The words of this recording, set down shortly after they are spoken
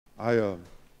I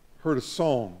heard a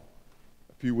song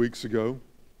a few weeks ago,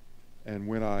 and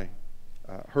when I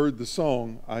heard the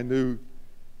song, I knew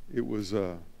it was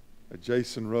a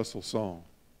Jason Russell song.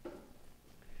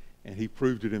 And he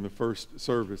proved it in the first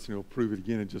service, and he'll prove it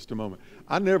again in just a moment.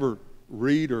 I never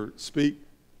read or speak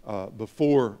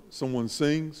before someone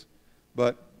sings,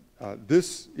 but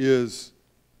this is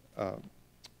a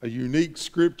unique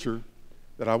scripture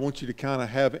that I want you to kind of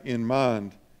have in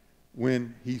mind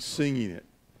when he's singing it.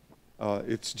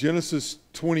 It's Genesis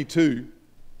 22,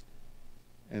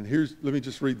 and let me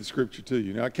just read the scripture to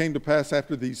you. Now it came to pass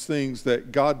after these things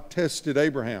that God tested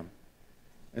Abraham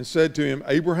and said to him,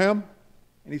 Abraham?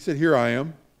 And he said, here I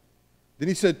am. Then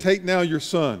he said, take now your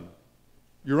son,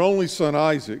 your only son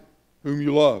Isaac, whom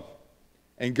you love,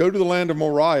 and go to the land of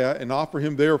Moriah and offer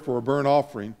him there for a burnt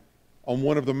offering on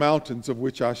one of the mountains of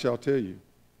which I shall tell you.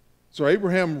 So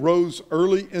Abraham rose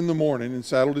early in the morning and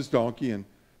saddled his donkey and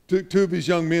took two of his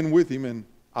young men with him and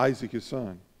Isaac his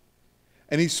son.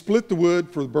 And he split the wood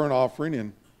for the burnt offering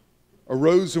and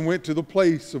arose and went to the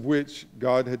place of which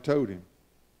God had told him.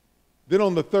 Then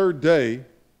on the third day,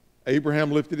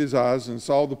 Abraham lifted his eyes and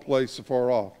saw the place afar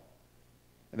off.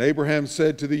 And Abraham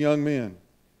said to the young men,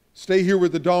 stay here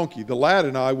with the donkey. The lad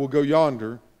and I will go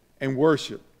yonder and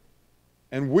worship.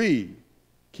 And we,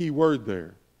 key word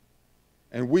there,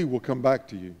 and we will come back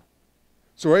to you.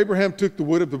 So Abraham took the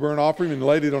wood of the burnt offering and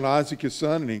laid it on Isaac his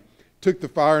son, and he took the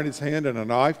fire in his hand and a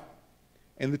knife,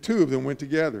 and the two of them went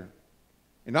together.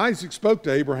 And Isaac spoke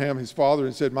to Abraham his father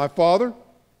and said, my father?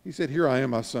 He said, here I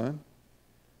am, my son.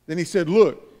 Then he said,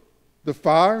 look, the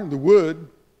fire and the wood,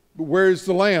 but where is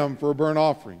the lamb for a burnt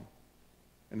offering?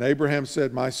 And Abraham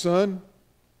said, my son,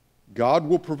 God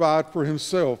will provide for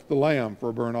himself the lamb for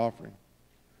a burnt offering.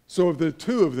 So the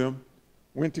two of them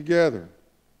went together.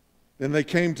 Then they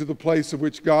came to the place of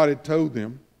which God had told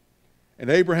them. And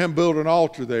Abraham built an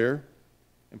altar there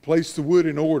and placed the wood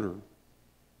in order.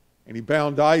 And he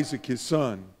bound Isaac his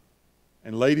son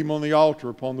and laid him on the altar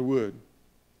upon the wood.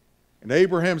 And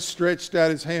Abraham stretched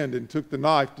out his hand and took the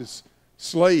knife to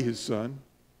slay his son.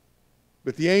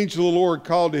 But the angel of the Lord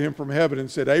called to him from heaven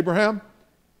and said, Abraham,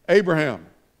 Abraham.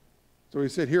 So he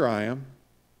said, here I am.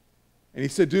 And he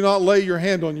said, do not lay your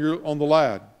hand on the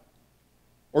lad,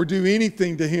 or do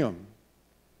anything to him.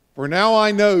 For now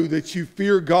I know that you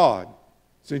fear God,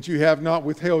 since you have not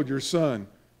withheld your son,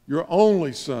 your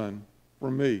only son,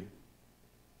 from me.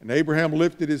 And Abraham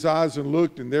lifted his eyes and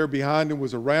looked, and there behind him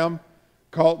was a ram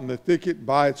caught in the thicket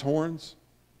by its horns.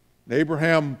 And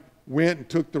Abraham went and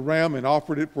took the ram and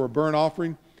offered it for a burnt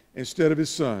offering instead of his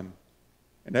son.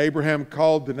 And Abraham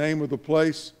called the name of the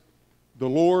place, the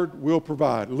Lord will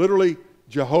provide. Literally,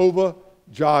 Jehovah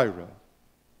Jireh,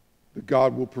 that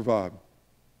God will provide.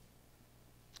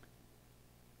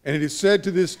 And it is said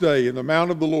to this day, in the mount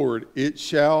of the Lord, it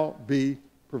shall be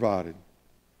provided.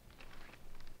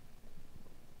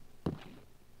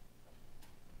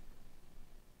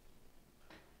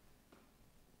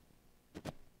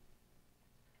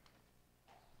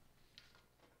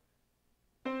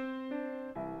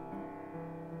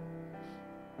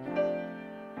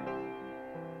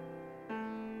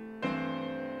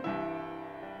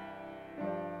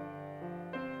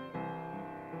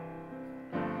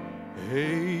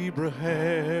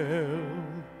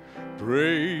 Abraham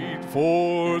prayed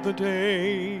for the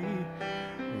day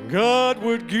God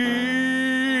would give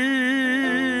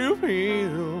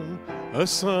him a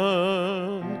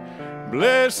son.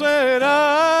 Blessed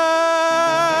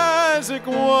Isaac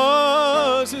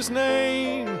was his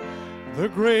name, the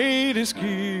greatest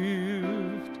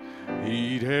gift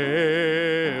he'd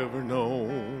ever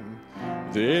known.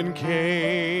 Then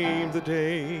came the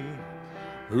day,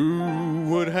 who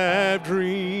would have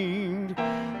dreamed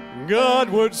God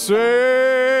would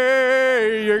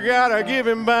say, you gotta give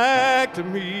him back to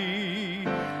me.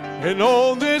 And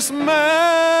on this mountain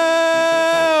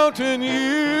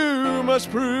you must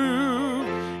prove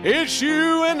it's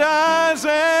you and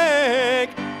Isaac,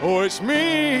 or it's me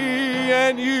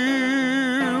and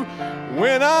you.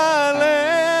 When I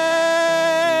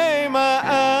lay my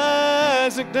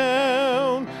Isaac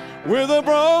down with a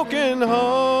broken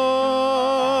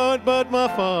heart, but my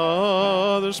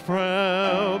father's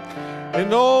proud.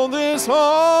 And on this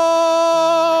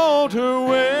altar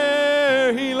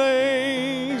where he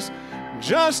lays,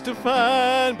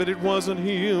 justified, but it wasn't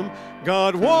him,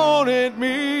 God wanted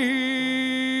me.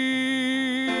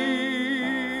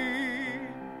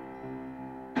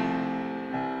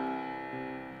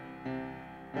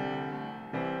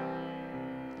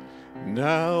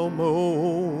 Now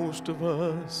most of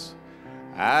us,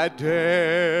 I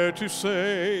dare to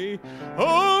say,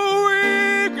 oh,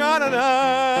 we've got an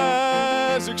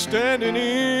Isaac standing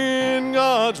in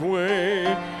God's way.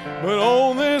 But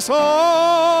on this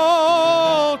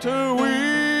altar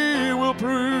we will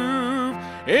prove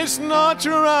it's not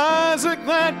your Isaac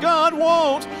that God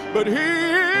wants, but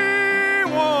He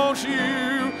wants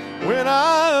you. When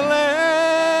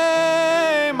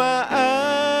I lay my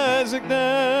Isaac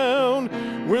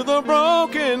down with a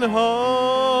broken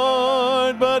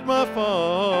heart, but my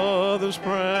Father's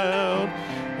proud.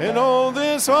 And on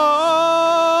this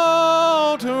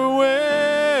altar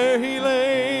where He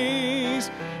lays,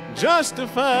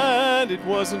 justified, it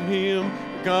wasn't Him,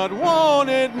 God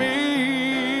wanted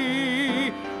me.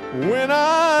 When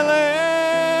I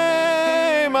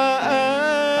lay my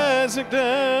Isaac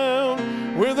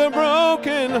down with a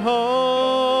broken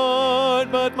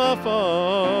heart, but my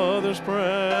Father's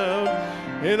proud.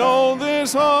 And on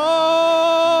this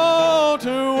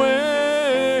altar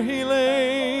where He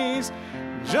lays,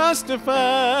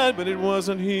 justified, but it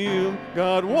wasn't Him,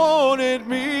 God wanted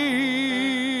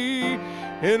me.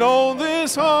 And on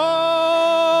this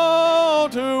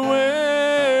altar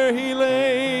where He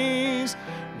lays,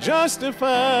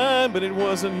 justified, but it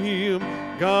wasn't Him,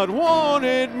 God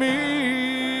wanted me.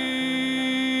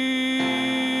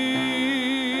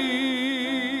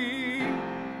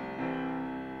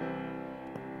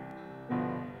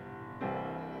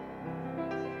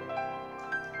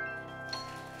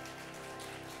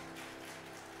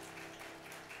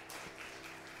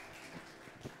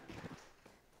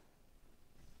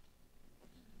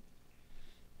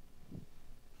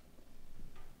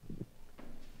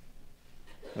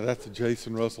 Now that's a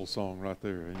Jason Russell song right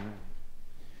there. Amen.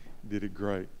 Did it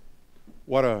great.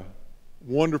 What a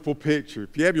wonderful picture.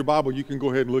 If you have your Bible, you can go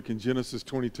ahead and look in Genesis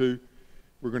 22.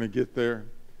 We're going to get there.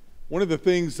 One of the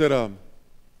things that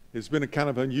has been a kind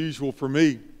of unusual for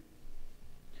me,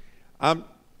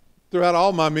 throughout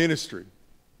all my ministry,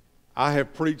 I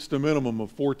have preached a minimum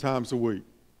of 4 times a week,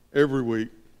 every week.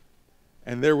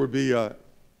 And there would be, there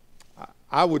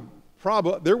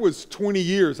was 20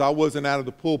 years I wasn't out of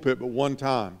the pulpit but one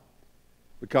time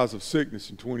because of sickness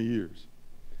in 20 years.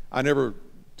 I never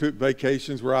took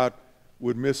vacations where I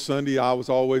would miss Sunday. I was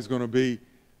always going to be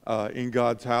in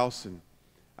God's house, and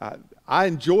I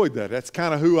enjoyed that. That's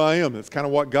kind of who I am. That's kind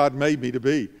of what God made me to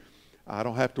be. I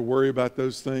don't have to worry about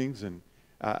those things. And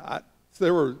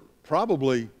there were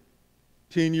probably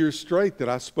 10 years straight that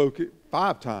I spoke it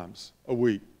 5 times a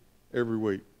week, every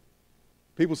week.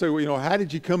 People say, well, how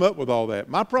did you come up with all that?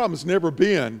 My problem has never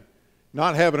been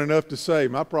not having enough to say.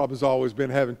 My problem has always been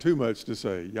having too much to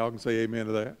say. Y'all can say amen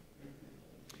to that.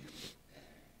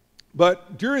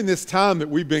 But during this time that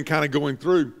we've been kind of going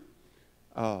through,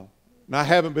 and I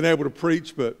haven't been able to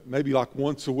preach but maybe like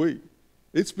once a week,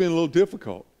 it's been a little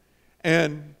difficult.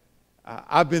 And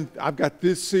I've got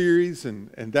this series and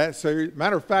that series.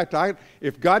 Matter of fact,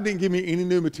 if God didn't give me any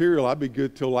new material, I'd be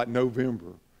good till like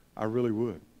November. I really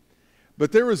would.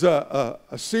 But there was a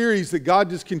series that God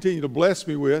just continued to bless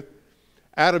me with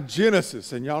out of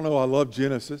Genesis. And y'all know I love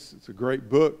Genesis. It's a great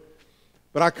book.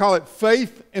 But I call it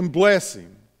Faith and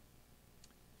Blessing.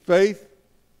 Faith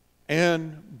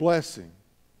and Blessing.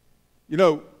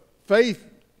 Faith,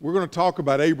 we're going to talk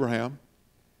about Abraham.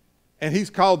 And he's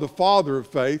called the father of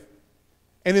faith.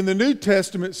 And in the New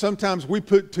Testament, sometimes we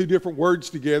put 2 different words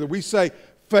together. We say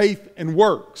faith and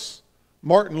works.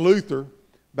 Martin Luther,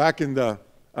 back in the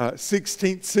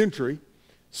 16th century,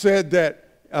 said that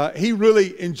he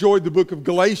really enjoyed the book of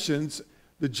Galatians,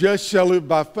 the just shall live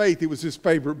by faith. It was his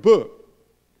favorite book.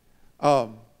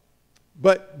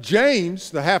 But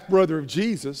James, the half-brother of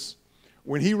Jesus,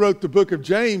 when he wrote the book of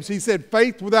James, he said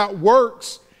faith without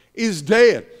works is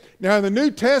dead. Now in the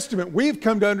New Testament, we've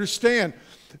come to understand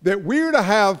that we're to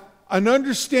have an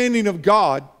understanding of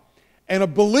God and a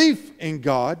belief in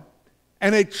God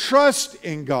and a trust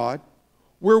in God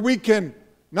where we can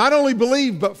not only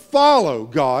believe but follow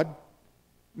God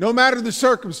no matter the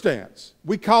circumstance.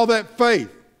 We call that faith.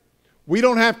 We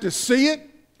don't have to see it.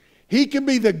 He can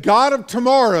be the God of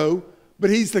tomorrow, but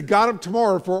He's the God of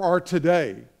tomorrow for our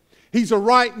today. He's a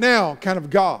right now kind of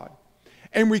God.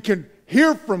 And we can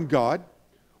hear from God.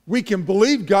 We can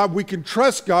believe God. We can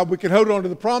trust God. We can hold on to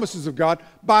the promises of God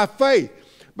by faith.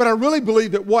 But I really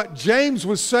believe that what James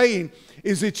was saying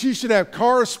is that you should have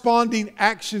corresponding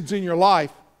actions in your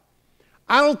life.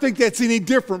 I don't think that's any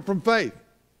different from faith.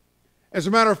 As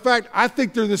a matter of fact, I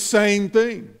think they're the same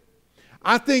thing.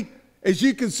 I think, as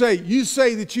you can say, you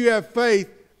say that you have faith,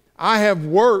 I have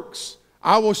works.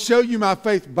 I will show you my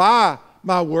faith by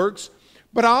my works.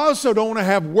 But I also don't want to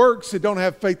have works that don't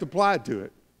have faith applied to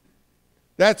it.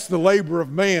 That's the labor of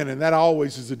man, and that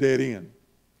always is a dead end.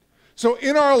 So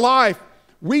in our life,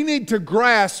 we need to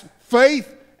grasp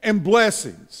faith and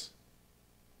blessings.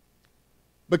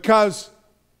 because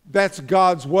that's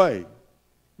God's way.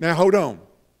 Now hold on.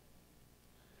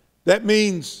 That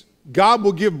means God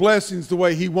will give blessings the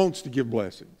way He wants to give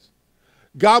blessings.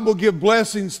 God will give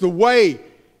blessings the way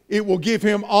it will give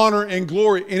Him honor and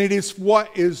glory, and it is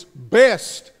what is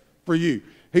best for you.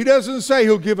 He doesn't say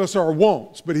He'll give us our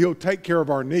wants, but He'll take care of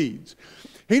our needs.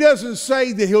 He doesn't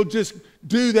say that He'll just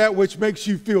do that which makes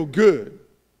you feel good,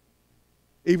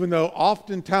 even though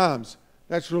oftentimes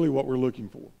that's really what we're looking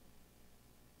for.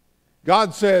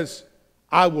 God says,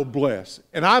 I will bless.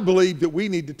 And I believe that we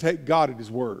need to take God at His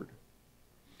word.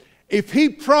 If He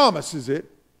promises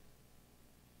it,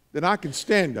 then I can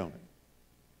stand on it.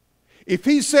 If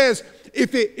He says,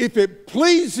 if it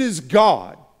pleases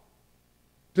God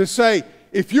to say,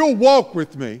 if you'll walk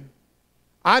with me,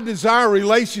 I desire a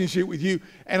relationship with you,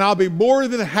 and I'll be more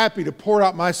than happy to pour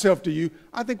out myself to you,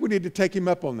 I think we need to take Him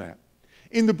up on that.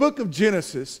 In the book of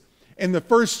Genesis, in the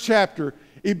first chapter,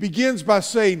 it begins by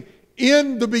saying,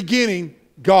 in the beginning,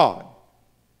 God.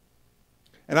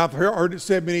 And I've heard it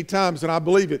said many times, and I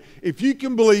believe it. If you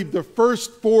can believe the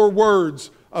first 4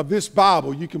 words of this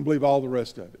Bible, you can believe all the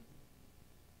rest of it.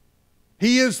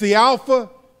 He is the Alpha,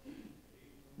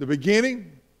 the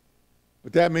beginning,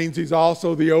 but that means He's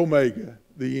also the Omega,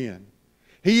 the end.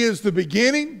 He is the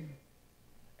beginning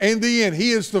and the end.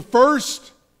 He is the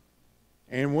first,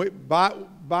 and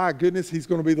by goodness, He's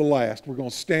going to be the last. We're going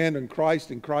to stand in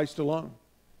Christ and Christ alone.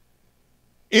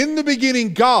 In the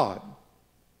beginning, God,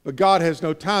 but God has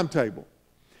no timetable.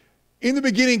 In the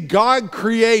beginning, God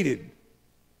created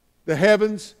the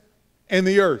heavens and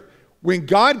the earth. When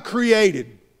God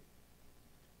created,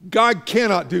 God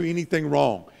cannot do anything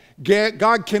wrong.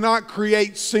 God cannot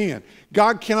create sin.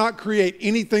 God cannot create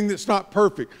anything that's not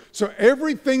perfect. So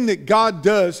everything that God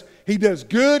does, He does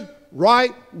good,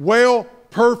 right, well,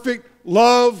 perfect,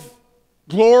 love,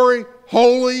 glory,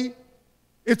 holy.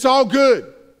 It's all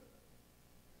good.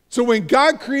 So when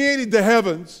God created the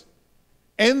heavens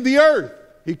and the earth,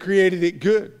 He created it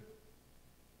good.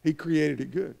 He created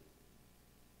it good.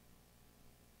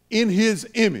 In His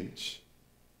image.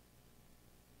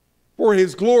 For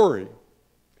His glory.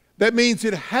 That means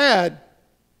it had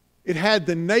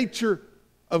the nature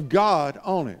of God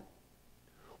on it.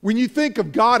 When you think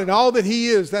of God and all that He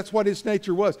is, that's what His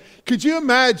nature was. Could you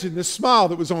imagine the smile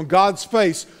that was on God's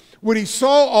face when He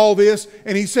saw all this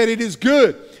and He said, it is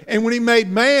good. And when He made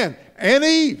man and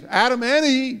Eve, Adam and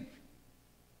Eve,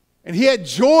 and He had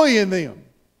joy in them.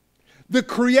 The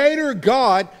Creator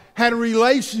God had a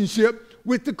relationship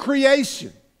with the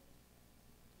creation.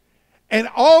 And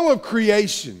all of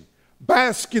creation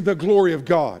basked in the glory of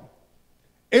God.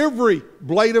 Every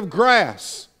blade of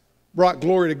grass brought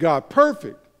glory to God.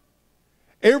 Perfect.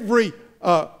 Everything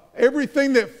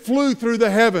that flew through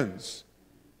the heavens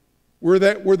were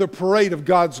the parade of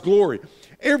God's glory.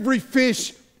 Every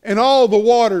fish in all the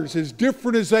waters, as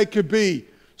different as they could be,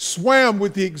 swam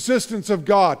with the existence of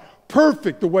God.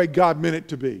 Perfect the way God meant it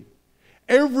to be.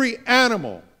 Every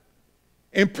animal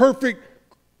in perfect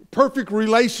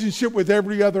relationship with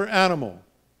every other animal.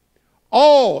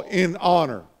 All in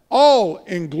honor. All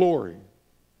in glory.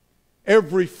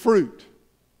 Every fruit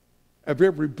of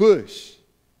every bush,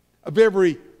 of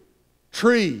every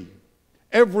tree,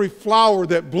 every flower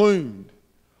that bloomed,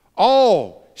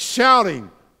 all shouting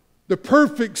the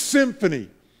perfect symphony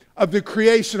of the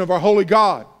creation of our holy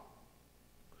God,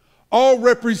 all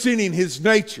representing His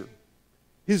nature,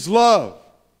 His love.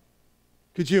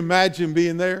 Could you imagine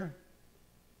being there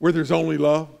where there's only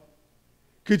love?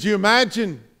 Could you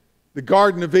imagine the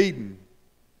Garden of Eden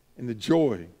and the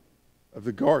joy of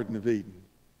the Garden of Eden?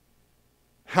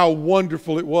 How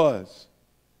wonderful it was.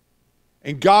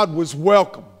 And God was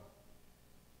welcome.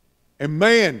 And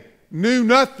man knew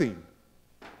nothing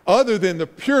other than the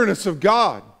pureness of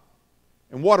God.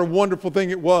 And what a wonderful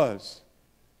thing it was.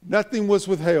 Nothing was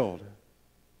withheld.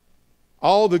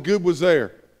 All the good was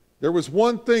there. There was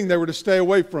one thing they were to stay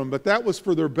away from, but that was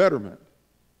for their betterment.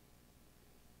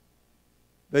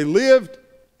 They lived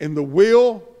in the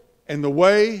will and the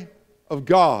way of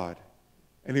God,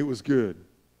 and it was good.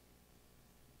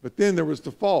 But then there was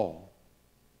the fall,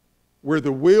 where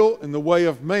the will and the way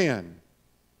of man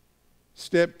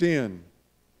stepped in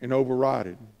and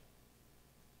overridden.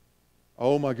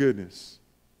 Oh my goodness.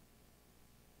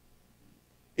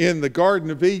 In the Garden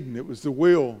of Eden, it was the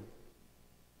will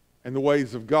and the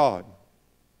ways of God.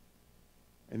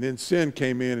 And then sin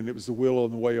came in, and it was the will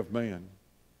and the way of man.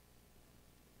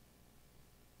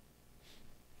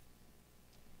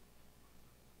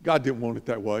 God didn't want it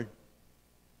that way.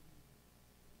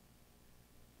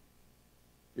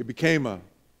 It became a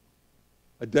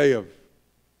day of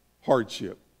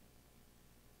hardship,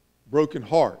 broken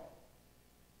heart,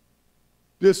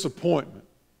 disappointment,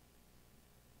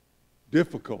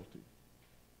 difficulty,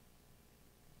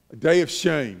 a day of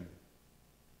shame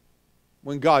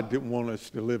when God didn't want us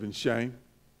to live in shame,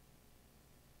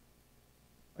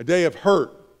 a day of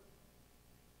hurt.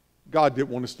 God didn't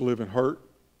want us to live in hurt.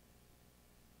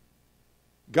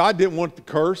 God didn't want the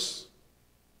curse.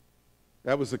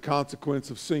 That was the consequence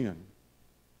of sin.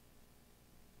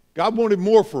 God wanted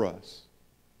more for us.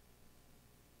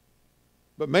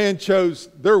 But man chose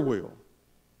their will.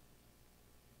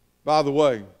 By the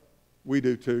way, we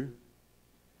do too.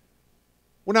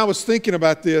 When I was thinking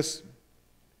about this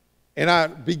and I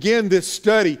began this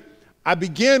study, I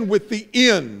began with the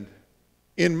end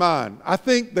in mind. I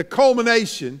think the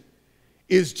culmination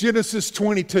is Genesis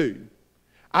 22.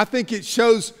 I think it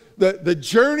shows the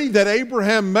journey that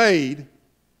Abraham made,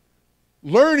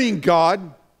 learning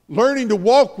God, learning to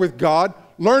walk with God,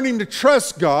 learning to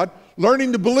trust God,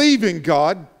 learning to believe in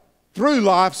God through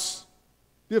life's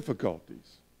difficulties.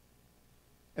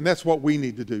 And that's what we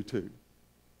need to do too.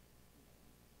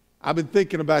 I've been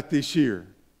thinking about this year.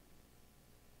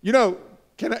 You know,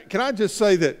 can I just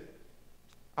say that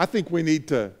I think we need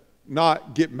to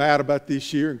not get mad about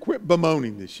this year and quit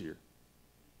bemoaning this year.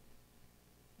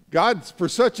 God's, for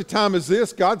such a time as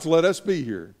this, God's let us be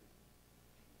here.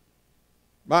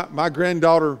 My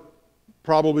granddaughter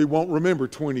probably won't remember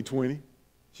 2020.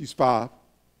 She's 5.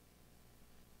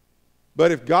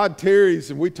 But if God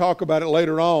tarries and we talk about it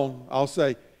later on, I'll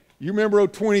say, you remember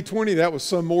 2020? That was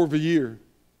some more of a year.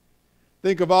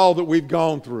 Think of all that we've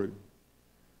gone through.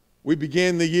 We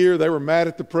began the year, they were mad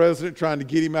at the president, trying to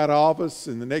get him out of office,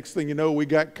 and the next thing you know, we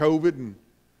got COVID, and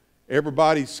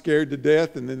everybody's scared to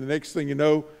death, and then the next thing you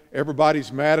know,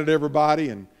 everybody's mad at everybody,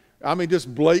 and I mean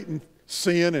just blatant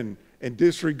sin and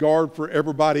disregard for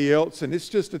everybody else, and it's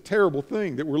just a terrible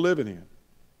thing that we're living in.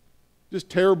 Just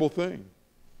terrible thing.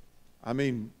 I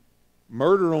mean,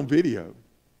 murder on video.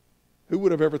 Who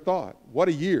would have ever thought? What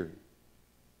a year.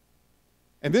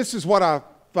 And this is what I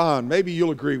find. Maybe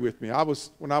you'll agree with me.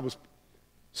 When I was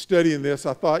studying this,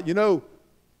 I thought, you know,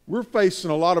 we're facing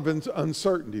a lot of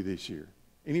uncertainty this year.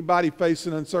 Anybody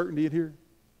facing uncertainty in here?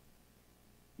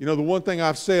 You know, the one thing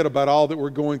I've said about all that we're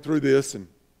going through this, and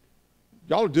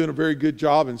y'all are doing a very good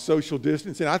job in social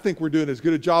distancing. I think we're doing as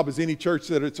good a job as any church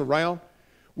that it's around.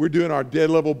 We're doing our dead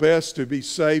level best to be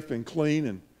safe and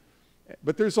clean,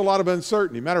 but there's a lot of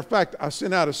uncertainty. Matter of fact, I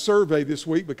sent out a survey this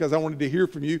week because I wanted to hear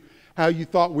from you how you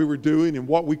thought we were doing and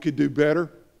what we could do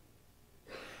better.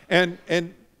 And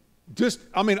just,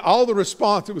 I mean, all the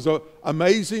response, it was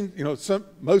amazing. You know,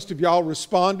 most of y'all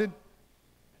responded.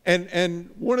 And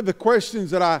one of the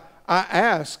questions that I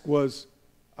asked was,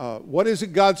 what is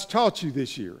it God's taught you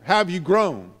this year? How have you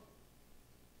grown?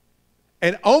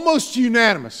 And almost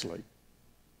unanimously,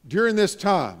 during this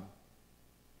time,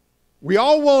 we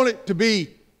all want it to be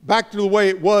back to the way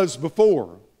it was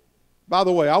before. By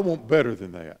the way, I want better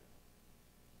than that.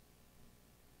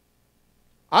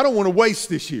 I don't want to waste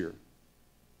this year.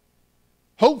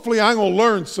 Hopefully I'm going to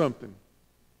learn something.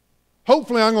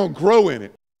 Hopefully I'm going to grow in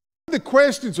it. One of the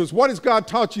questions was, what has God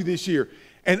taught you this year?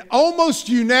 And almost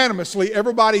unanimously,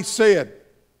 everybody said,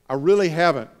 I really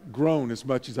haven't grown as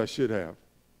much as I should have.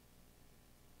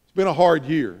 It's been a hard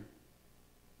year.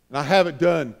 And I haven't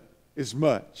done as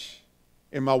much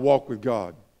in my walk with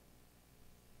God.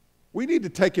 We need to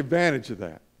take advantage of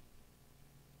that.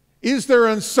 Is there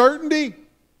uncertainty?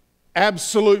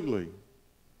 Absolutely.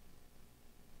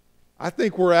 I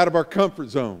think we're out of our comfort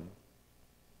zone.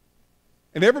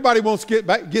 And everybody wants to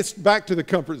gets back to the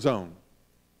comfort zone.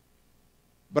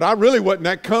 But I really wasn't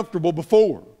that comfortable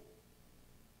before.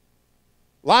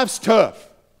 Life's tough.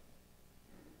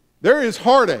 There is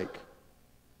heartache.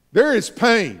 There is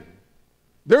pain.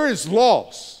 There is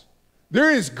loss.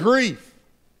 There is grief.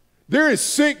 There is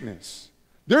sickness.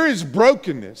 There is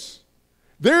brokenness.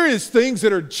 There is things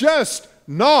that are just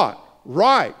not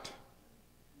right.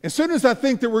 As soon as I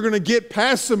think that we're going to get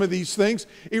past some of these things,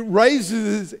 it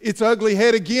raises its ugly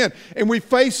head again, and we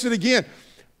face it again.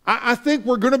 I think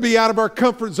we're going to be out of our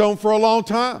comfort zone for a long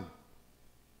time.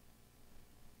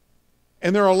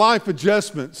 And there are life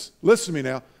adjustments, listen to me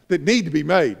now, that need to be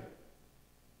made.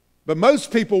 But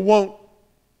most people want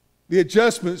the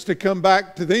adjustments to come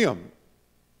back to them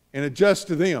and adjust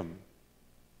to them,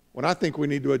 when I think we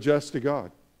need to adjust to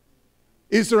God.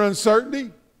 Is there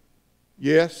uncertainty?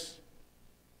 Yes.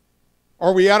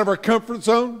 Are we out of our comfort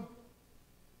zone?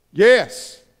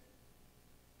 Yes.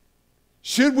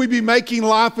 Should we be making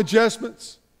life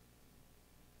adjustments?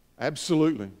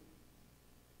 Absolutely.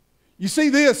 You see,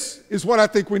 this is what I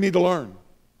think we need to learn.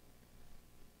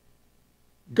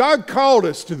 God called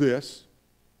us to this.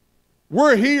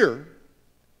 We're here.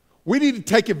 We need to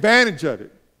take advantage of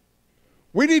it.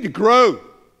 We need to grow.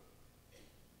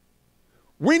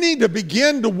 We need to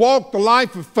begin to walk the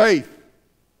life of faith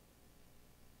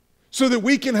so that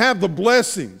we can have the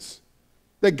blessings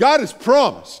that God has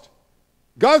promised.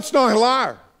 God's not a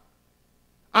liar.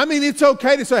 I mean, it's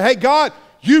okay to say, hey, God,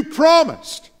 you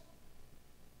promised.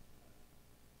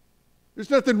 There's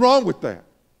nothing wrong with that.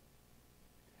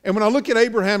 And when I look at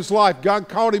Abraham's life, God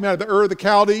called him out of the Ur of the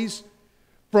Chaldees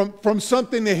from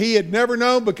something that he had never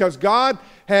known, because God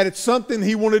had something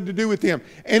he wanted to do with him.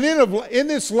 And in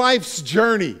this life's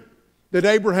journey that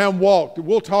Abraham walked, that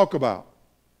we'll talk about,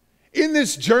 in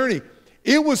this journey,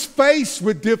 it was faced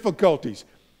with difficulties.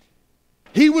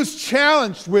 He was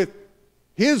challenged with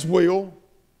his will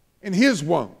and his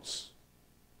wants.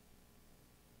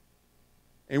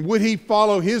 And would he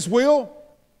follow his will,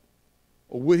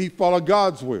 or would he follow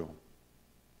God's will?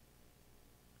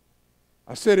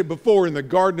 I said it before, in the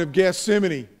Garden of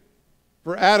Gethsemane,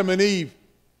 for Adam and Eve,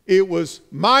 it was,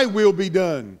 my will be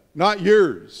done, not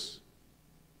yours.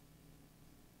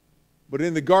 But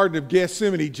in the Garden of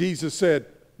Gethsemane, Jesus said,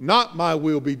 not my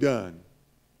will be done,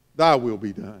 thy will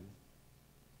be done.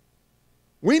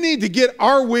 We need to get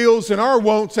our wills and our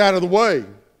wants out of the way.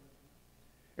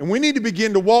 And we need to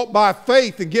begin to walk by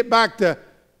faith and get back to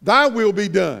thy will be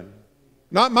done,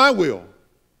 not my will.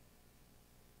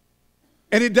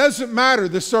 And it doesn't matter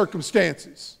the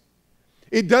circumstances.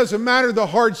 It doesn't matter the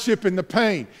hardship and the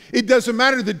pain. It doesn't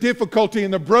matter the difficulty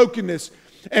and the brokenness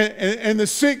and the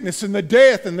sickness and the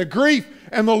death and the grief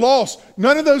and the loss.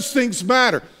 None of those things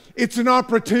matter. It's an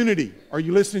opportunity. Are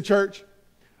you listening, church?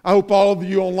 I hope all of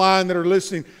you online that are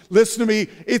listening, listen to me.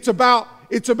 It's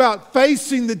about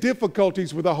facing the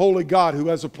difficulties with a holy God who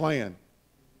has a plan.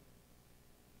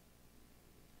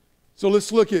 So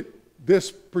let's look at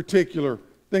this particular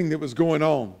thing that was going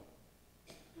on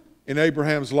in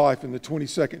Abraham's life in the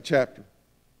 22nd chapter.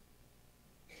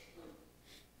 It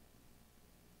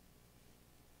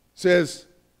says,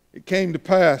 it came to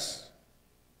pass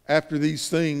after these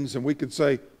things, and we could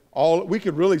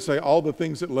really say all the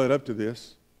things that led up to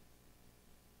this,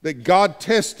 that God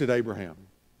tested Abraham.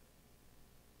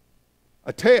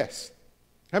 A test.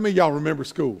 How many of y'all remember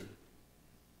school?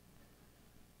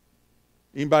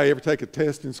 Anybody ever take a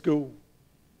test in school?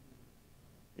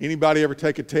 Anybody ever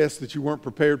take a test that you weren't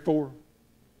prepared for?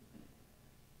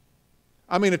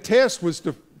 I mean, a test was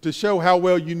to show how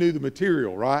well you knew the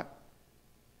material, right?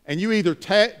 And you either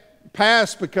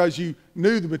passed because you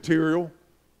knew the material,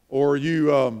 or you,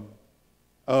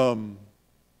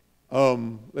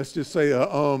 let's just say,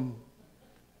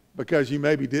 because you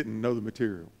maybe didn't know the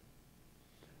material.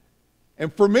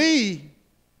 And for me,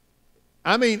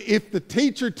 I mean, if the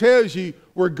teacher tells you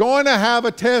we're going to have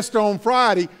a test on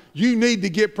Friday, you need to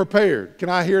get prepared. Can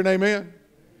I hear an amen?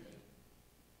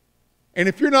 And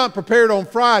if you're not prepared on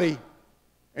Friday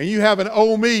and you have an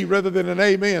oh me rather than an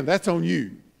amen, that's on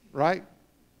you, right?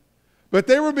 But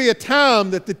there would be a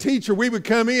time that we would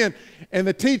come in and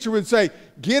the teacher would say,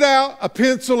 get out a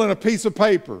pencil and a piece of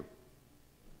paper.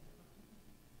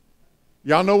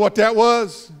 Y'all know what that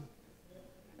was?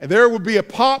 And there would be a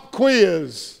pop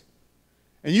quiz.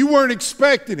 And you weren't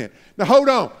expecting it. Now hold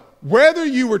on. Whether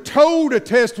you were told a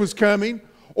test was coming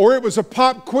or it was a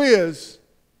pop quiz,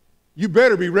 you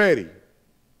better be ready.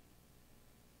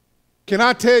 Can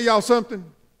I tell y'all something?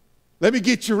 Let me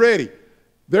get you ready.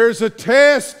 There's a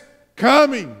test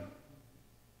coming.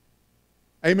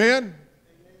 Amen?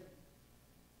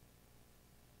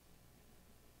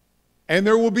 And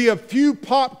there will be a few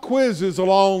pop quizzes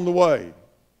along the way.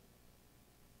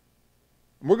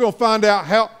 And we're going to find out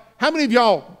how many of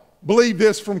y'all believe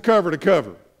this from cover to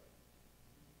cover?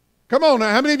 Come on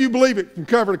now, how many of you believe it from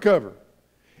cover to cover?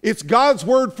 It's God's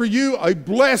word for you, a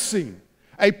blessing,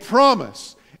 a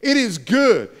promise. It is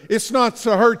good. It's not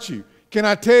to hurt you. Can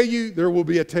I tell you, there will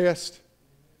be a test?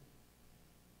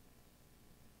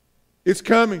 It's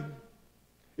coming.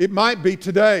 It might be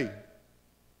today.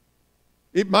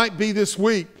 It might be this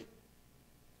week.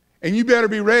 And you better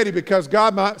be ready, because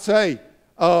God might say,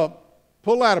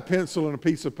 pull out a pencil and a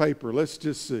piece of paper. Let's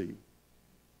just see.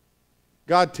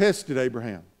 God tested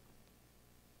Abraham.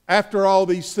 After all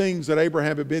these things that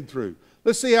Abraham had been through.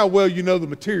 Let's see how well you know the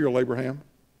material, Abraham.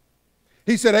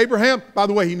 He said, Abraham, by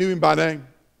the way, he knew him by name.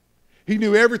 He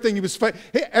knew everything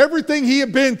everything he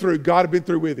had been through, God had been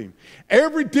through with him.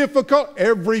 Every difficult,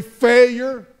 every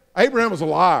failure. Abraham was a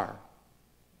liar.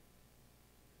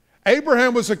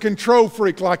 Abraham was a control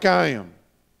freak like I am.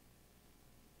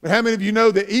 But how many of you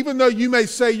know that even though you may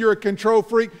say you're a control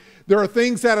freak, there are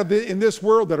things in this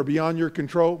world that are beyond your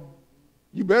control?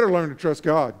 You better learn to trust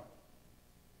God.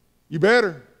 You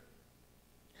better.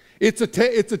 It's a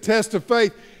test of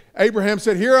faith. Abraham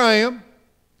said, here I am.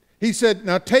 He said,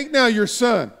 now take now your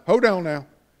son. Hold on now.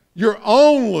 Your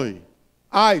only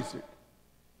Isaac.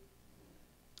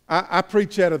 I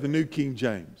preach out of the New King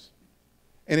James.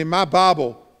 And in my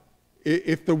Bible,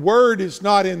 if the word is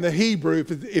not in the Hebrew,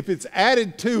 if it's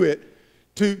added to it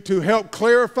to help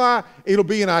clarify, it'll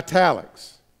be in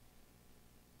italics.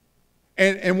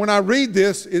 And when I read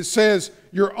this, it says,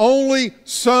 your only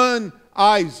son,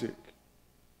 Isaac.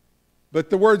 But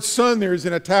the word son there is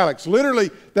in italics. Literally,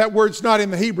 that word's not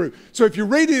in the Hebrew. So if you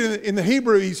read it in the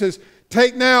Hebrew, he says,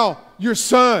 take now your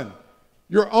son,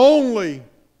 your only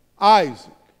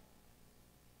Isaac.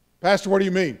 Pastor, what do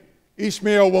you mean?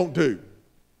 Ishmael won't do.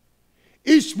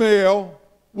 Ishmael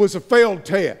was a failed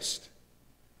test.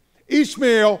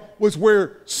 Ishmael was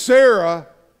where Sarah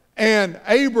and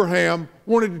Abraham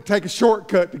wanted to take a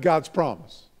shortcut to God's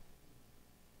promise.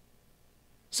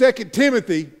 2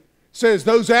 Timothy says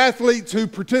those athletes who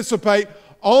participate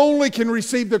only can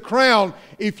receive the crown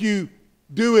if you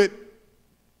do it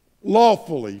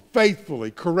lawfully,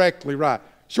 faithfully, correctly, right.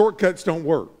 Shortcuts don't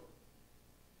work.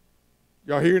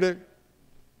 Y'all hear that?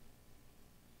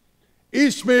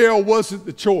 Ishmael wasn't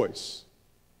the choice.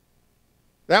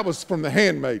 That was from the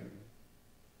handmaiden.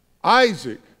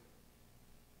 Isaac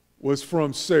was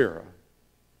from Sarah.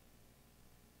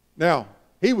 Now,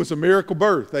 he was a miracle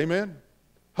birth, amen?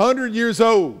 100 years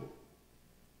old.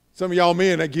 Some of y'all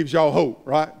men, that gives y'all hope,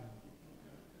 right?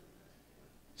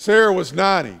 Sarah was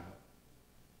 90.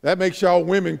 That makes y'all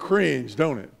women cringe,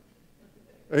 don't it?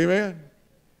 Amen?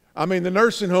 I mean, the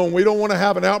nursing home, we don't want to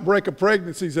have an outbreak of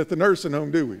pregnancies at the nursing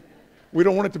home, do we? We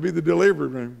don't want it to be the delivery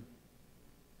room.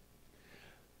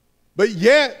 But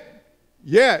yet,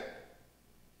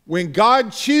 when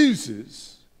God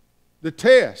chooses the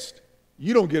test,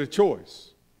 you don't get a choice.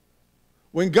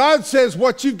 When God says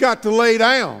what you've got to lay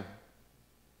down,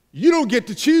 you don't get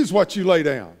to choose what you lay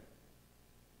down.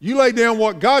 You lay down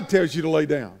what God tells you to lay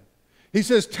down. He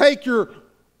says, take your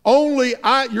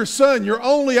son, your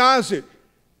only Isaac,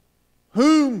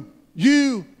 whom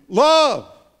you love.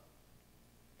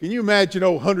 Can you imagine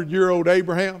old 100-year-old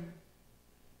Abraham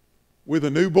with a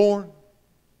newborn?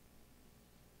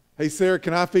 Hey, Sarah,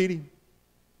 can I feed him?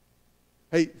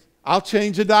 Hey, I'll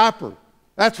change a diaper.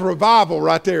 That's revival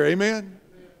right there, amen?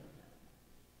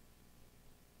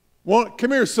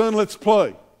 Come here, son, let's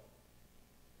play.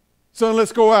 Son,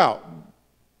 let's go out.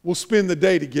 We'll spend the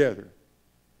day together.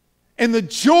 And the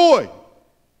joy.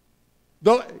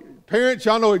 Parents,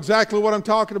 y'all know exactly what I'm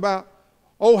talking about.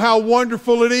 Oh, how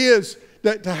wonderful it is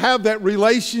that to have that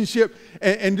relationship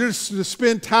and just to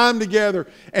spend time together.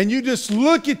 And you just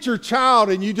look at your child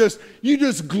and you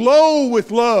just glow with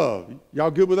love.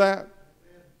 Y'all good with that?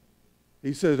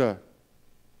 He said,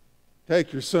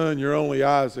 take your son, your only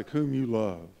Isaac, whom you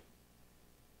love.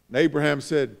 And Abraham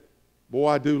said, boy,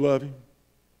 I do love him.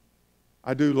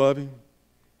 I do love him.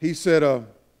 He said,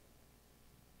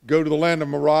 go to the land of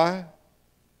Moriah.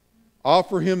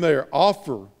 Offer him there.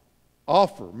 Offer.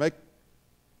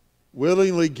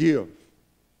 Willingly give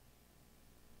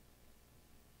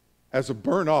as a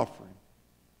burnt offering.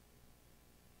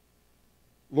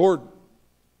 Lord,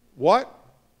 what?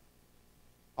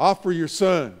 Offer your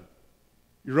son,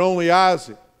 your only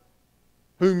Isaac,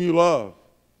 whom you love.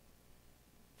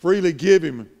 Freely give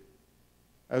him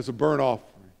as a burnt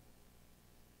offering.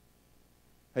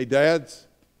 Hey, dads,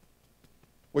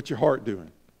 what's your heart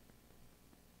doing?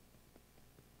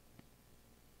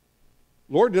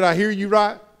 Lord, did I hear you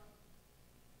right?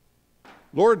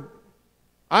 Lord,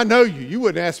 I know you. You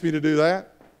wouldn't ask me to do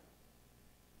that.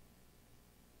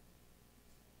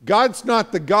 God's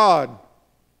not the God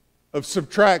of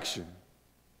subtraction.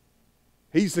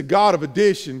 He's the God of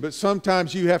addition, but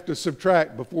sometimes you have to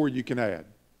subtract before you can add.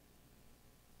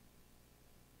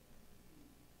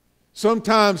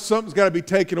 Sometimes something's got to be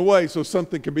taken away so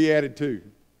something can be added to.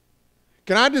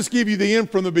 Can I just give you the end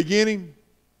from the beginning?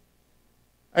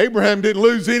 Abraham didn't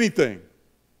lose anything.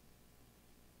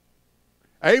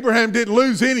 Abraham didn't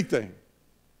lose anything,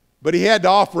 but he had to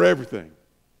offer everything.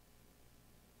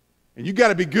 And you've got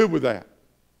to be good with that.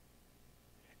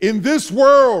 In this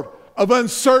world of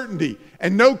uncertainty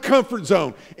and no comfort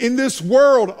zone, in this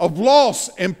world of loss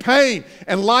and pain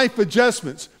and life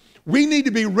adjustments, we need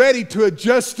to be ready to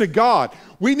adjust to God.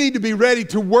 We need to be ready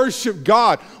to worship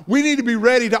God. We need to be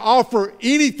ready to offer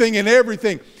anything and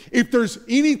everything. If there's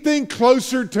anything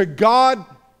closer to God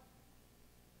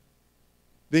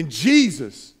than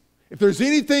Jesus, if there's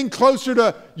anything closer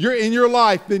to in your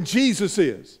life than Jesus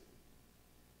is,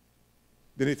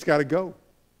 then it's got to go.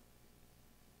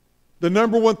 The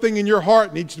number one thing in your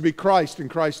heart needs to be Christ and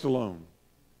Christ alone.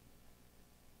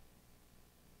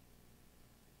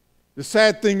 The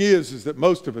sad thing is that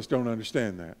most of us don't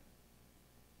understand that.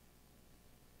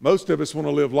 Most of us want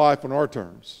to live life on our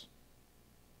terms.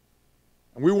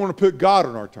 And we want to put God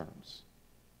on our terms.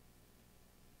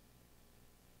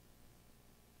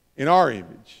 In our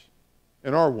image,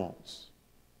 in our wants.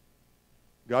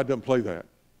 God doesn't play that.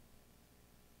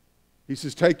 He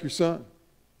says, take your son.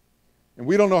 And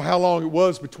we don't know how long it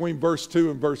was between verse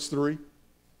 2 and verse 3.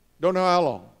 Don't know how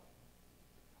long.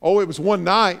 Oh, it was one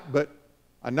night, but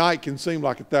a night can seem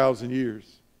like 1,000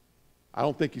 years. I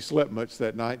don't think he slept much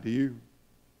that night, do you?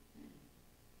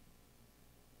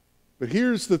 But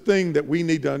here's the thing that we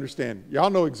need to understand.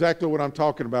 Y'all know exactly what I'm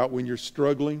talking about when you're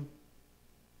struggling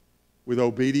with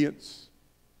obedience.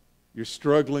 You're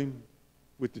struggling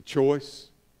with the choice.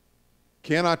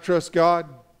 Can I trust God?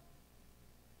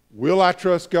 Will I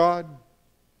trust God?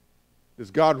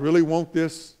 Does God really want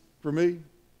this for me?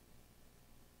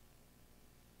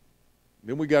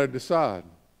 Then we got to decide.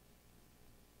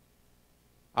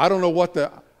 I don't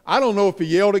know if he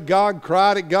yelled at God,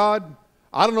 cried at God.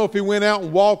 I don't know if he went out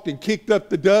and walked and kicked up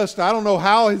the dust. I don't know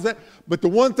how is that. But the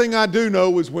one thing I do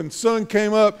know is when sun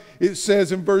came up, it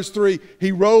says in verse 3,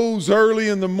 he rose early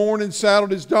in the morning,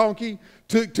 saddled his donkey,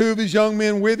 took 2 of his young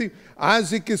men with him.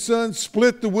 Isaac, his son,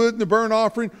 split the wood and the burnt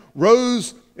offering,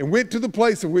 rose and went to the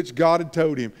place of which God had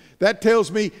told him. That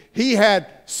tells me he had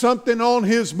something on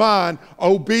his mind,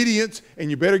 obedience,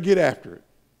 and you better get after it.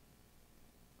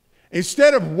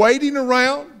 Instead of waiting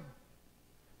around,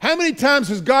 how many times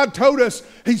has God told us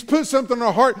he's put something in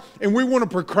our heart and we want to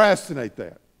procrastinate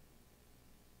that?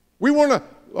 We want to,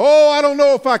 I don't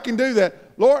know if I can do that.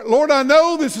 Lord, I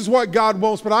know this is what God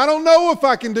wants, but I don't know if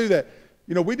I can do that.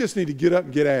 You know, we just need to get up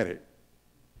and get at it.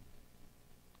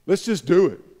 Let's just do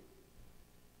it.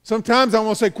 Sometimes I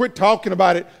want to say, quit talking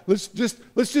about it. Let's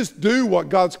just do what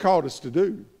God's called us to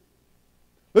do.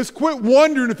 Let's quit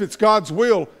wondering if it's God's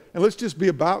will, and let's just be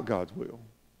about God's will.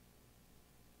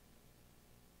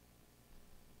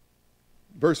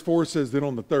 Verse 4 says, then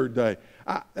on the third day.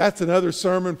 That's another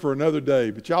sermon for another day,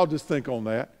 but y'all just think on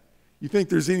that. You think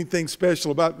there's anything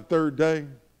special about the third day?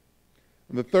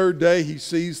 On the third day, he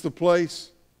sees the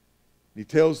place. He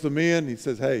tells the men, he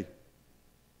says, hey,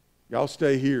 y'all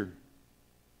stay here.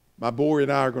 My boy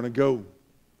and I are going to go.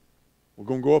 We're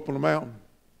going to go up on the mountain.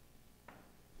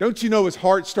 Don't you know his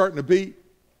heart's starting to beat?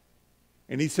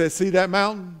 And he says, see that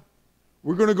mountain?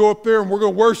 We're going to go up there and we're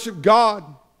going to worship God.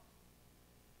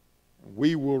 And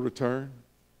we will return.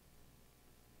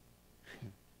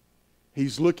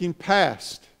 He's looking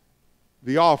past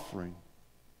the offering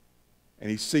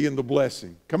and he's seeing the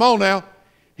blessing. Come on now.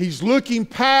 He's looking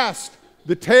past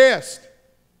the test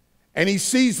and he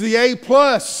sees the A+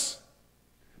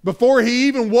 before he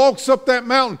even walks up that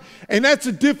mountain. And that's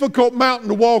a difficult mountain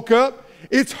to walk up.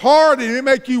 It's hard and it'll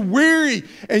make you weary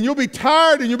and you'll be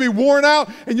tired and you'll be worn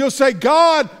out and you'll say,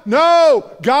 God,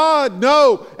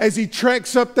 no, as he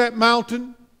treks up that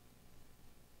mountain.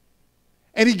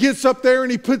 And he gets up there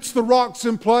and he puts the rocks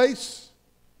in place.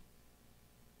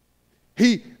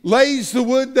 He lays the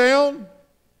wood down.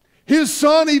 His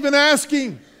son even asked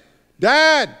him,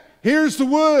 Dad, here's the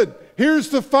wood, here's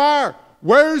the fire,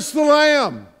 where's the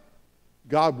lamb?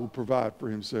 God will provide for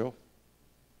himself.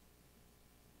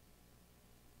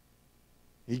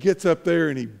 He gets up there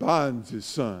and he binds his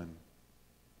son.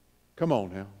 Come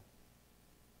on now.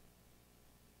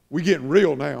 We're getting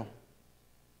real now.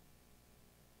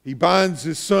 He binds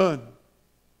his son.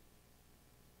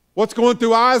 What's going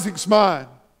through Isaac's mind?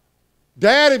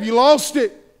 Dad, have you lost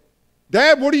it?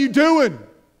 Dad, what are you doing?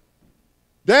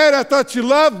 Dad, I thought you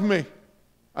loved me.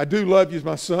 I do love you,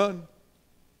 my son.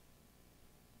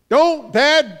 Don't,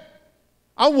 Dad.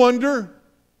 I wonder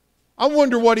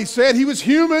what he said. He was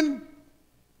human.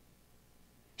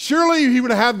 Surely he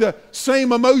would have the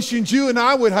same emotions you and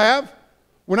I would have.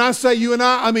 When I say you and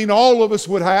I mean all of us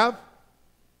would have.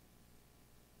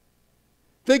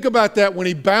 Think about that when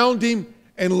he bound him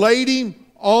and laid him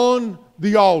on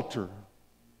the altar.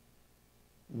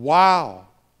 Wow.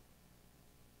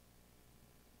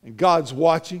 And God's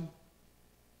watching.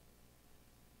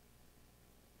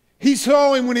 He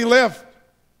saw him when he left.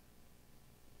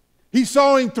 He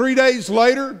saw him 3 days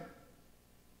later.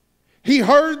 He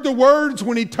heard the words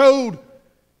when he told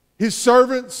his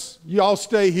servants, y'all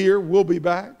stay here, we'll be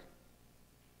back.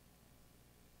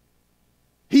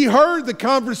 He heard the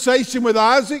conversation with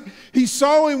Isaac. He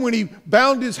saw him when he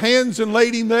bound his hands and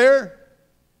laid him there.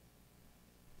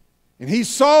 And he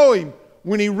saw him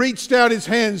when he reached out his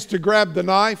hands to grab the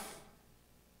knife.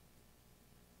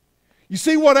 You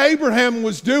see, what Abraham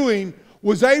was doing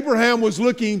was Abraham was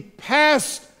looking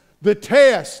past the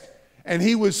test and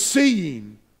he was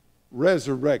seeing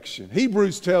resurrection.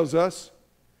 Hebrews tells us,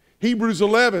 Hebrews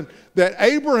 11, that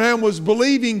Abraham was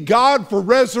believing God for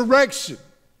resurrection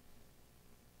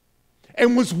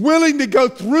and was willing to go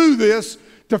through this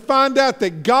to find out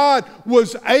that God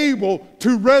was able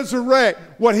to resurrect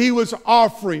what he was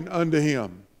offering unto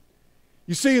him.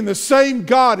 You see, and the same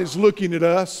God is looking at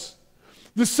us.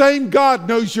 The same God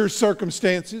knows your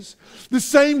circumstances. The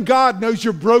same God knows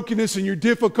your brokenness and your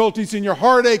difficulties and your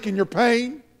heartache and your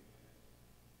pain.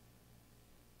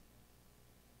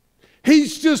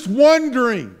 He's just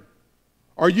wondering,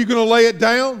 are you going to lay it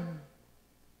down?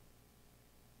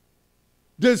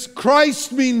 Does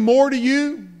Christ mean more to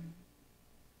you?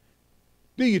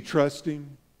 Do you trust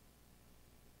him?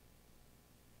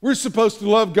 We're supposed to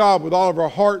love God with all of our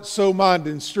heart, soul, mind,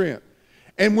 and strength.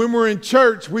 And when we're in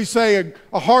church, we say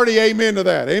a hearty amen to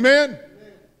that. Amen?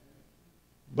 Amen.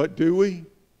 But do we?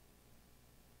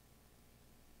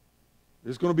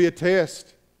 There's going to be a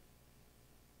test.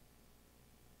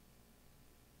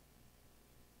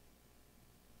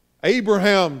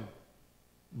 Abraham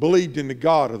believed in the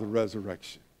God of the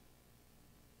resurrection.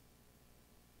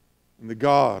 In the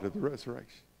God of the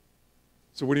resurrection.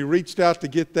 So when he reached out to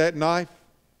get that knife,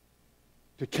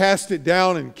 to cast it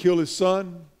down and kill his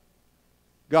son,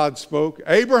 God spoke,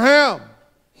 Abraham,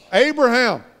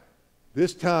 Abraham.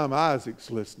 This time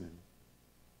Isaac's listening.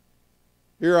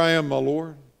 Here I am, my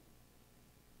Lord.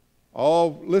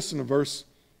 Listen to verse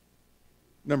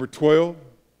number 12.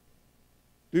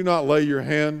 Do not lay your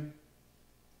hand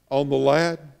on the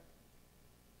lad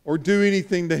or do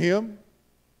anything to him.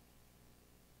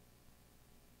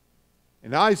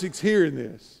 And Isaac's hearing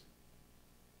this.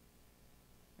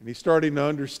 And he's starting to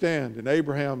understand. And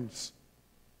Abraham's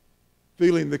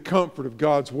feeling the comfort of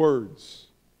God's words.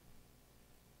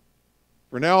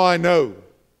 For now I know.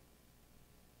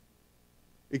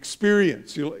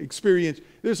 Experience.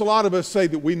 There's a lot of us say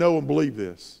that we know and believe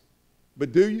this.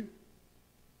 But do you?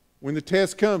 When the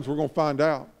test comes, we're going to find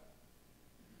out.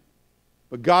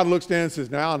 But God looks down and says,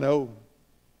 now I know.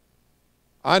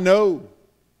 I know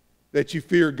that you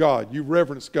fear God. You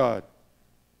reverence God.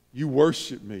 You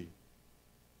worship me.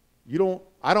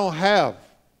 I don't have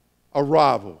a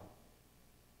rival.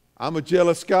 I'm a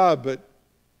jealous God, but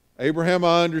Abraham,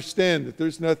 I understand that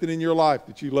there's nothing in your life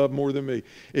that you love more than me.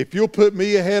 If you'll put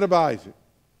me ahead of Isaac,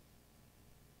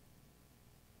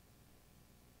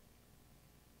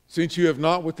 since you have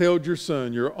not withheld your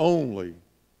son, your only,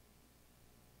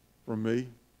 from me.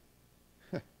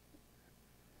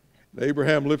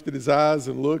 Abraham lifted his eyes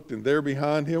and looked, and there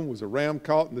behind him was a ram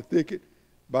caught in the thicket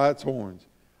by its horns.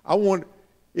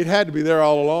 It had to be there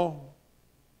all along.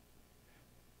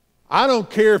 I don't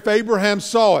care if Abraham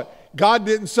saw it. God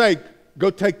didn't say, go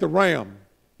take the ram.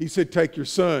 He said, take your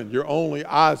son, your only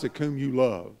Isaac, whom you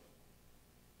love.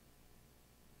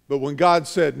 But when God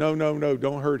said, no,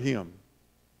 don't hurt him,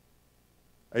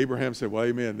 Abraham said, well,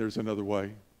 amen, there's another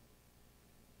way.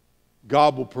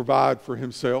 God will provide for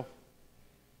himself.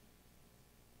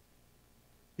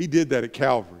 He did that at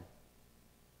Calvary.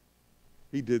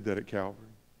 He did that at Calvary.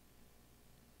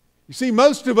 You see,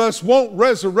 most of us want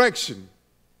resurrection.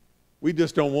 We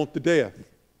just don't want the death.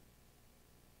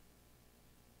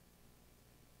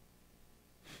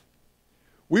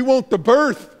 We want the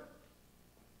birth.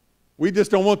 We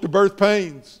just don't want the birth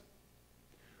pains.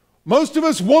 Most of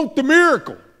us want the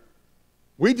miracle.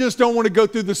 We just don't want to go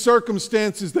through the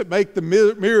circumstances that make the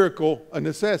miracle a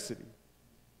necessity.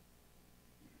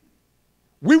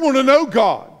 We want to know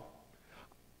God.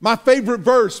 My favorite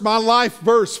verse, my life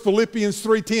verse, Philippians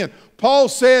 3:10. Paul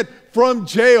said from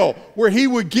jail where he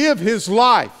would give his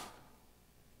life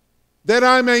that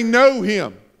I may know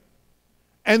him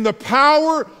and the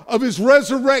power of his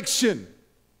resurrection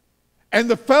and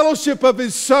the fellowship of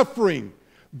his suffering,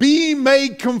 being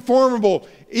made conformable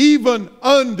even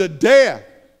unto death,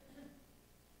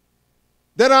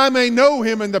 that I may know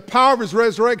him and the power of his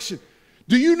resurrection.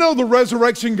 Do you know the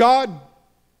resurrection God?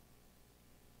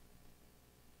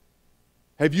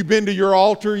 Have you been to your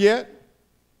altar yet?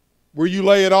 Where you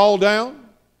lay it all down?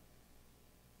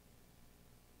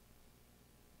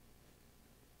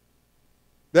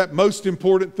 That most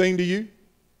important thing to you?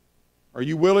 Are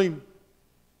you willing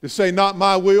to say, not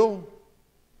my will,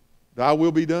 thy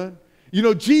will be done? You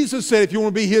know, Jesus said if you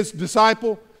want to be his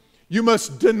disciple, you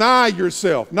must deny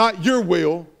yourself, not your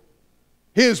will,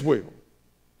 his will.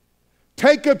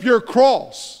 Take up your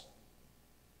cross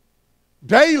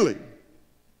daily.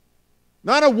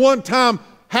 Not a one-time,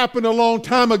 happened a long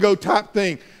time ago type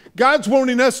thing. God's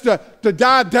wanting us to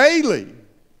die daily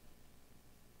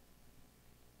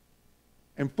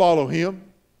and follow him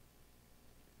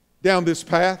down this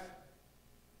path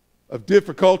of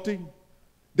difficulty,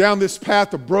 down this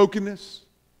path of brokenness,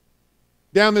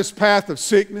 down this path of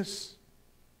sickness,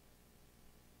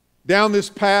 down this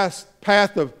path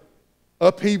of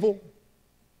upheaval?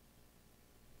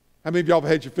 How many of y'all have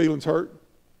had your feelings hurt?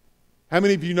 How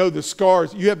many of you know the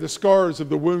scars? You have the scars of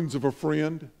the wounds of a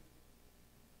friend.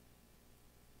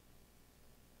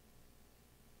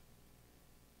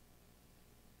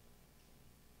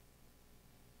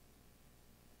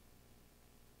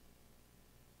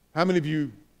 How many of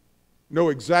you know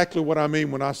exactly what I mean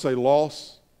when I say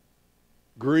loss,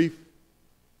 grief,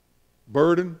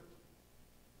 burden,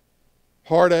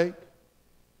 heartache,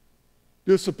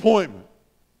 disappointment,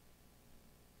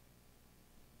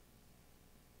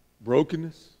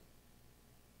 brokenness,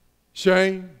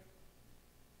 shame,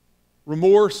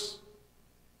 remorse?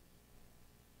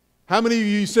 How many of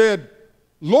you said,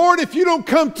 Lord, if you don't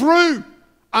come through,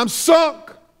 I'm sunk?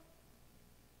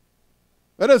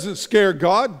 That doesn't scare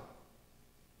God.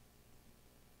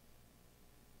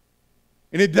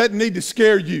 And it doesn't need to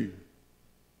scare you.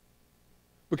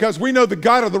 Because we know the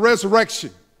God of the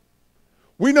resurrection.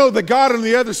 We know the God on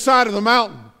the other side of the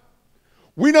mountain.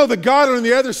 We know the God on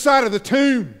the other side of the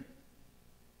tomb.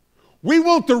 We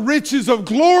want the riches of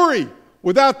glory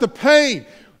without the pain.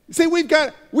 See, we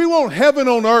want heaven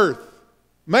on earth,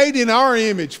 made in our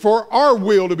image, for our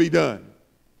will to be done.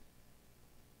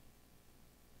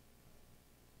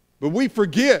 But we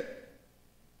forget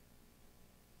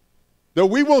that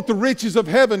we want the riches of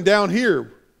heaven down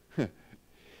here.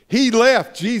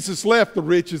 Jesus left the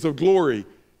riches of glory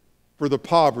for the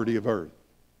poverty of earth.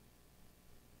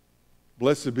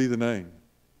 Blessed be the name,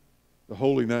 the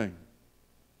holy name,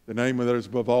 the name that is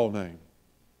above all name,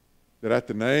 that at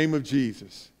the name of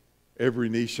Jesus, every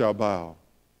knee shall bow.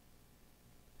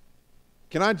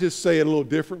 Can I just say it a little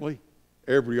differently?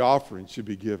 Every offering should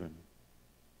be given.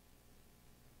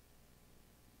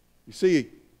 You see,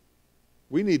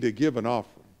 we need to give an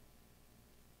offering.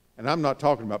 And I'm not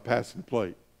talking about passing the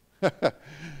plate.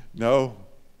 No.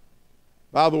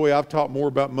 By the way, I've talked more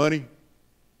about money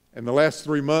in the last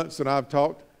 3 months than I've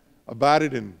talked about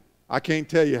it in I can't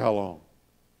tell you how long.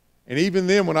 And even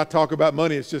then, when I talk about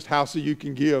money, it's just how so you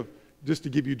can give, just to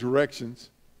give you directions.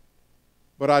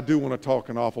 But I do want to talk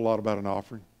an awful lot about an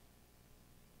offering.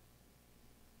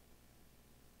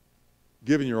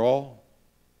 Giving your all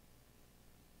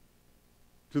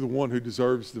to the one who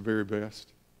deserves the very best.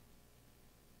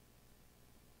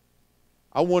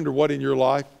 I wonder what in your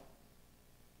life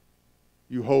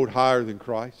you hold higher than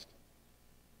Christ.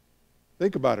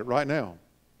 Think about it right now.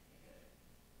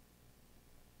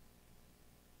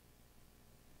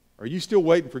 Are you still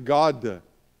waiting for God to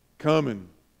come and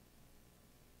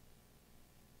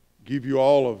give you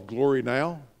all of glory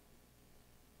now?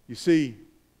 You see,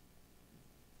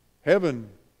 heaven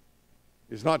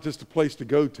is not just a place to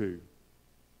go to.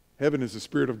 Heaven is the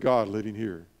Spirit of God living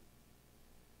here.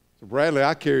 So Bradley,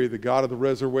 I carry the God of the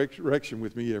resurrection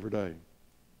with me every day.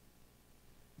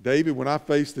 David, when I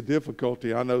face the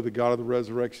difficulty, I know the God of the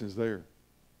resurrection is there.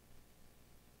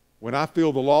 When I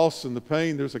feel the loss and the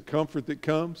pain, there's a comfort that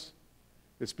comes.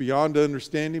 It's beyond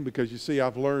understanding because, you see,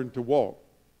 I've learned to walk.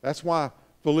 That's why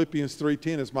Philippians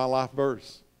 3:10 is my life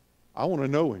verse. I want to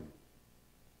know Him.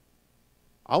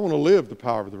 I want to live the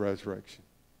power of the resurrection.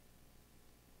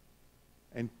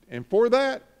 And for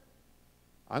that,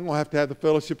 I'm going to have the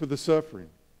fellowship of the suffering.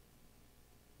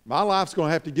 My life's going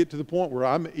to have to get to the point where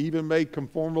I'm even made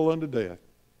conformable unto death.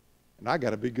 And I got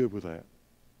to be good with that.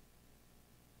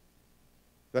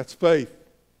 That's faith.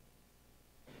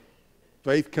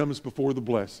 Faith comes before the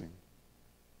blessing.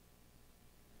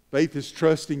 Faith is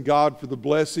trusting God for the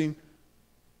blessing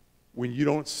when you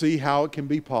don't see how it can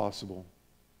be possible.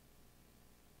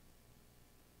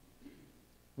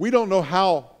 We don't know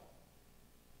how.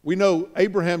 We know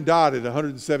Abraham died at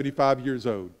 175 years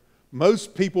old.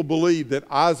 Most people believe that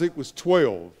Isaac was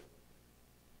 12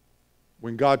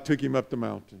 when God took him up the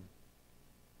mountain.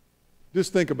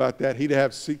 Just think about that. He'd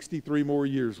have 63 more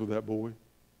years with that boy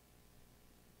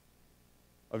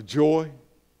of joy,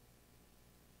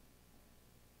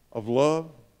 of love.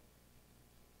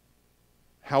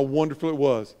 How wonderful it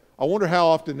was. I wonder how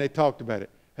often they talked about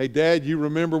it. Hey, Dad, you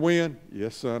remember when?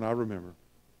 Yes, son, I remember.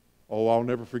 Oh, I'll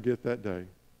never forget that day.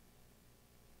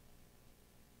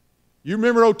 You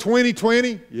remember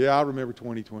 2020? Yeah, I remember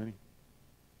 2020.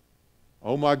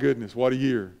 Oh my goodness, what a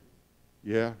year.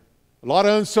 Yeah. A lot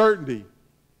of uncertainty.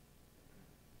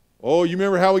 Oh, you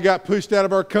remember how we got pushed out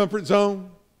of our comfort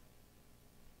zone?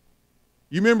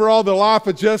 You remember all the life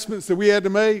adjustments that we had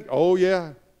to make? Oh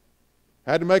yeah.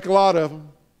 Had to make a lot of them.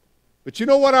 But you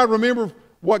know what I remember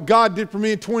what God did for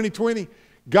me in 2020?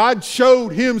 God showed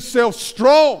Himself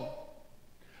strong.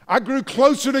 I grew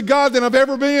closer to God than I've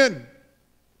ever been.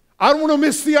 I don't want to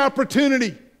miss the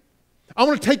opportunity. I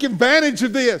want to take advantage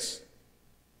of this.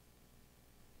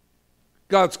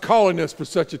 God's calling us for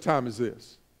such a time as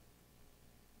this.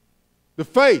 The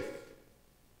faith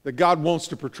that God wants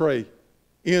to portray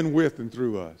in, with, and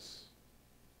through us.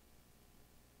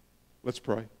 Let's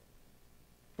pray.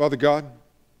 Father God,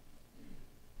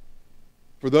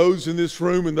 for those in this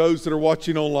room and those that are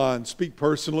watching online, speak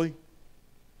personally.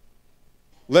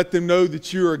 Let them know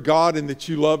that you are God and that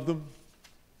you love them.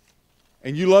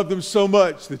 And you love them so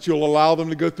much that you'll allow them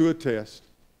to go through a test.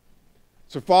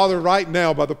 So Father, right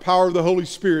now, by the power of the Holy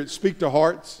Spirit, speak to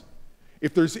hearts.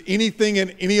 If there's anything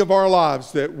in any of our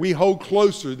lives that we hold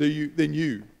closer than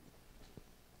you,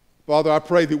 Father, I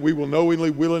pray that we will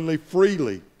knowingly, willingly,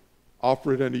 freely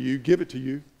offer it unto you, give it to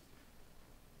you.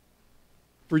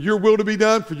 For your will to be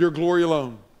done, for your glory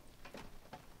alone.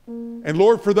 And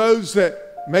Lord, for those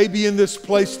that may be in this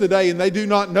place today and they do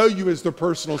not know you as their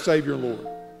personal Savior, Lord,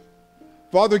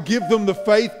 Father, give them the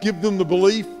faith, give them the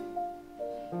belief.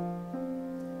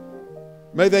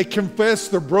 May they confess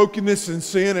their brokenness and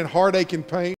sin and heartache and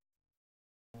pain.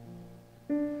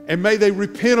 And may they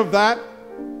repent of that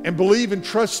and believe and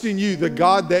trust in you, the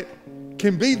God that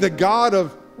can be the God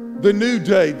of the new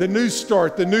day, the new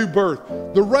start, the new birth,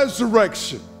 the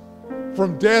resurrection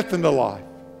from death into life.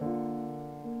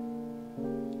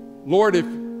 Lord,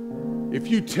 if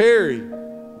you tarry,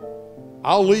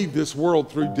 I'll leave this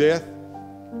world through death.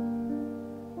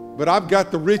 But I've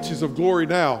got the riches of glory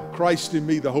now, Christ in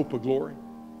me, the hope of glory.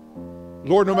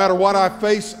 Lord, no matter what I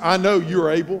face, I know you're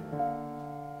able.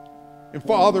 And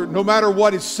Father, no matter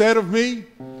what is said of me,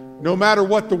 no matter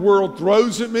what the world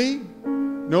throws at me,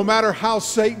 no matter how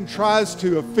Satan tries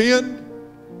to offend,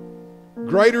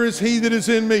 greater is he that is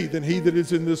in me than he that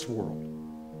is in this world.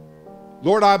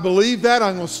 Lord, I believe that.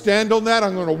 I'm going to stand on that.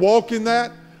 I'm going to walk in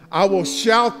that. I will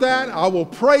shout that. I will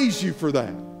praise you for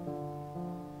that.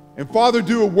 And Father,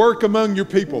 do a work among your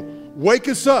people. Wake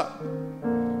us up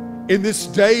in this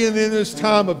day and in this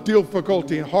time of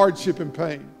difficulty and hardship and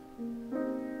pain.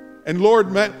 And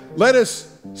Lord, let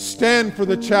us stand for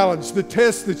the challenge, the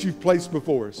test that you've placed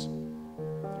before us.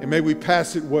 And may we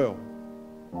pass it well.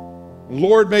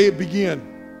 Lord, may it begin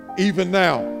even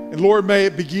now. And Lord, may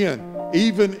it begin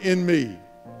even in me.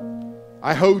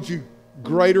 I hold you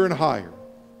greater and higher.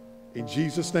 In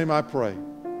Jesus' name I pray.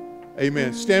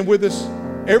 Amen. Stand with us.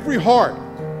 Every heart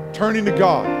turning to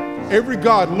God. Every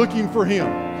God looking for him.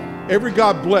 Every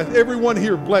God bless. Everyone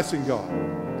here blessing God.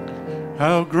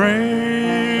 How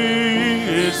great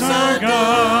is our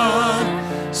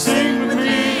God. Sing with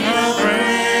me, how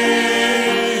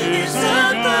great is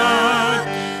our God.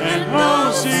 And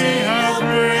oh, see how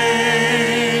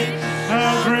great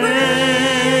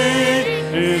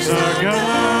is our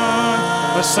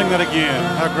God. Let's sing that again.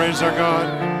 How great is our God.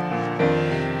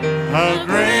 How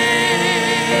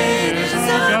great is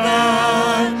our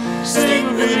God. Sing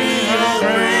with me, how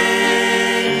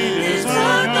great is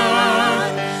our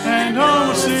God. And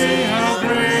oh, see how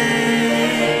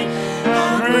great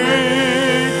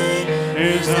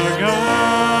is our God.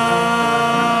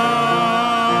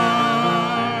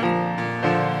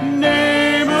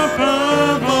 Name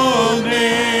above all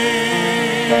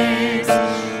names,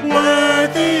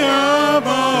 worthy of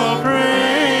all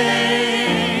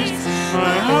praise.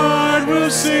 My heart will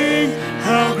sing,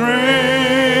 how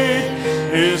great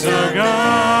is our God.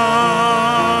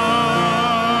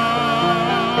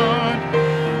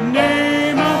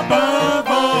 Name above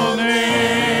all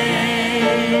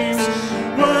names,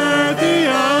 worthy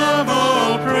of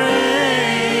all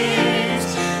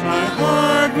praise. My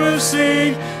heart will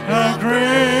sing, how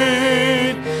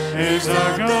great is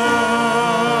our God.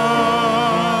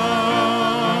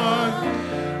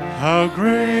 How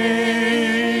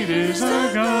great is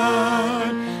our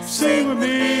God. Sing with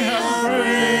me, how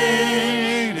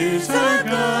great is our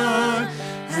God.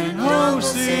 And oh,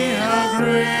 see how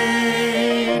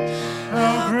great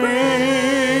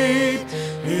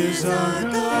is our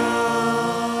God.